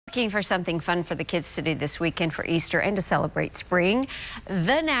Looking for something fun for the kids to do this weekend for Easter and to celebrate spring,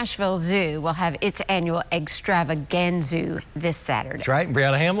 the Nashville Zoo will have its annual Eggstravaganzoo this Saturday. That's right.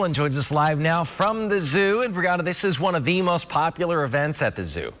 Brianna Hamlin joins us live now from the zoo. And Brianna, this is one of the most popular events at the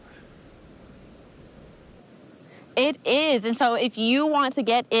zoo. It is, and so if you want to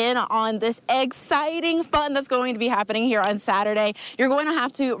get in on this exciting fun that's going to be happening here on Saturday, you're going to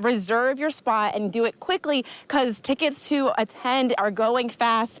have to reserve your spot and do it quickly because tickets to attend are going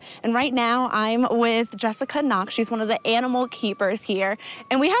fast. And right now I'm with Jessica Knox. She's one of the animal keepers here,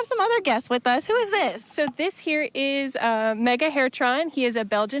 and we have some other guests with us. Who is this? So this here is Mega Hairtron. He is a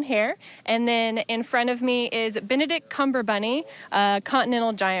Belgian hare, and then in front of me is Benedict Cumberbunny, a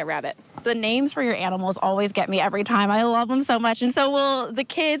continental giant rabbit. The names for your animals always get me every time. I love them so much. And so will the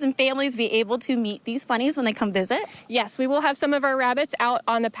kids and families be able to meet these funnies when they come visit? Yes, we will have some of our rabbits out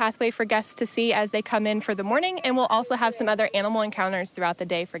on the pathway for guests to see as they come in for the morning, and we'll also have some other animal encounters throughout the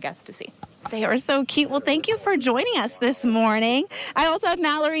day for guests to see. They are so cute. Well, thank you for joining us this morning. I also have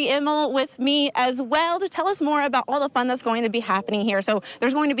Mallory Immel with me as well to tell us more about all the fun that's going to be happening here. So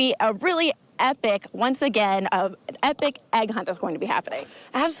there's going to be a really epic, once again, an epic egg hunt that's going to be happening.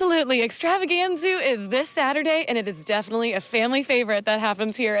 Absolutely. Eggstravaganzoo is this Saturday, and it is definitely a family favorite that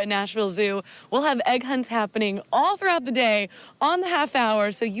happens here at Nashville Zoo. We'll have egg hunts happening all throughout the day on the half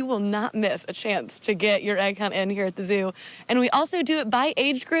hour, so you will not miss a chance to get your egg hunt in here at the zoo. And we also do it by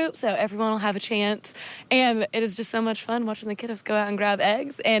age group, so everyone will have a chance. And it is just so much fun watching the kiddos go out and grab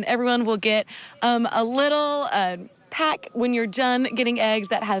eggs, and everyone will get a little pack when you're done getting eggs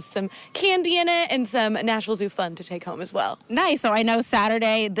that has some candy in it and some Nashville Zoo fun to take home as well. Nice. So I know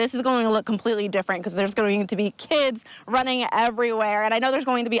Saturday, this is going to look completely different because there's going to be kids running everywhere. And I know there's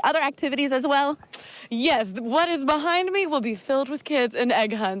going to be other activities as well. Yes, what is behind me will be filled with kids and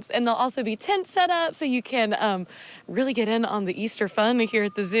egg hunts. And there'll also be tents set up so you can really get in on the Easter fun here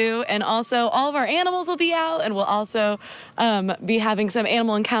at the zoo. And also all of our animals will be out, and we'll also be having some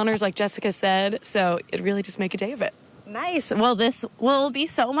animal encounters like Jessica said. So it really just make a day of it. Nice. Well, this will be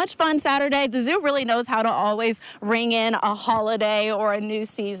so much fun Saturday. The zoo really knows how to always ring in a holiday or a new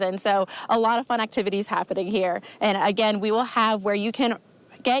season. So a lot of fun activities happening here. And again, we will have where you can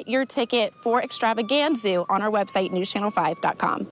get your ticket for Eggstravaganzoo on our website, newschannel5.com.